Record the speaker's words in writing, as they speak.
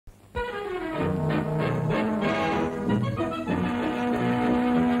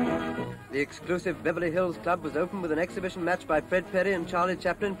exclusive Beverly Hills club was opened with an exhibition match by Fred Perry and Charlie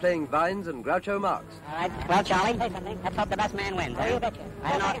Chaplin playing Vines and Groucho Marx. All right. Well, Charlie, let's hope the best man wins. Oh, you betcha.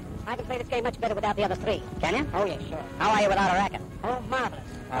 I don't know. I can play this game much better without the other three. Can you? Oh, yeah, sure. How are you without a racket? Oh, marvelous.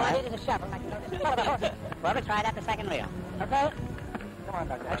 All I need is a shovel. I can go this. Well, we'll try it at the second reel. Okay. Come on,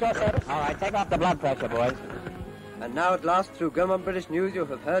 Doctor. At your service. All right, take off the blood pressure, boys. And now at last, through Gaumont British News, you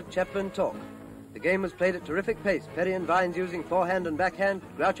have heard Chaplin talk. The game was played at terrific pace, Perry and Vines using forehand and backhand,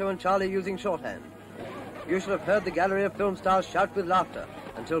 Groucho and Charlie using shorthand. You should have heard the gallery of film stars shout with laughter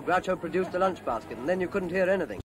until Groucho produced a lunch basket, and then you couldn't hear anything.